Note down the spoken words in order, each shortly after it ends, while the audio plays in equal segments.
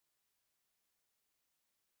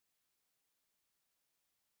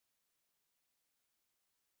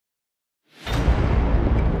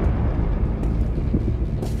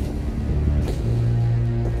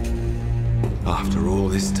After all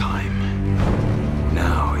this time,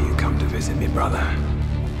 now you come to visit me, brother.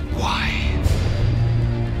 Why?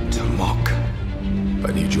 To mock?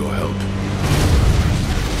 I need your help.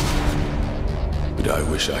 But I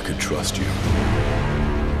wish I could trust you.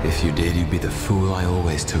 If you did, you'd be the fool I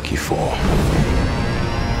always took you for.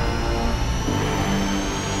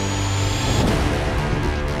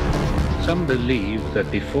 Some believe that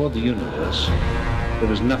before the universe, there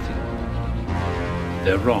was nothing.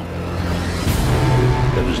 They're wrong.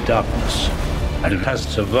 There was darkness, and it has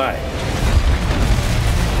survived.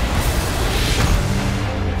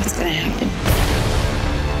 What's gonna happen?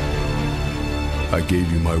 I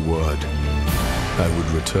gave you my word. I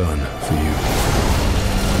would return for you.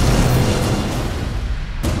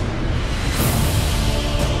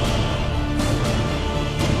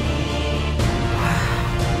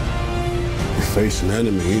 You face an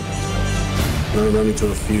enemy, known only to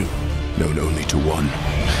a few. Known only to one.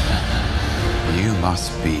 You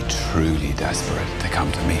must be truly desperate to come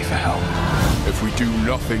to me for help. If we do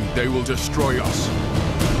nothing, they will destroy us.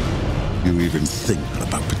 You even think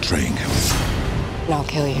about betraying him. And I'll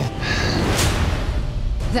kill you.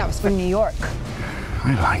 That was from New York.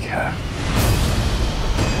 I like her.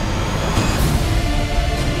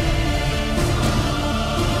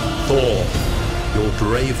 Thor, your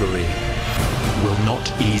bravery will not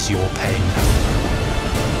ease your pain.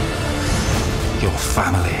 Your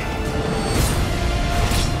family,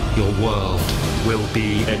 your world will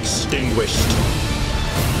be extinguished.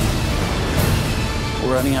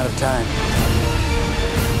 We're running out of time.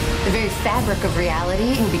 The very fabric of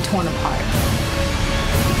reality will be torn apart.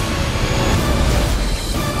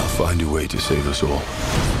 I'll find a way to save us all.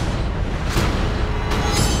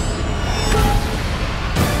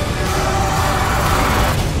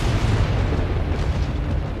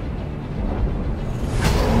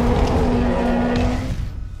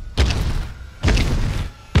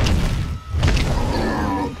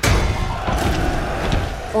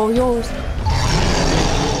 All yours.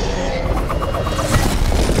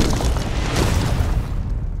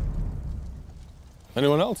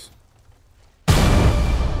 Anyone else?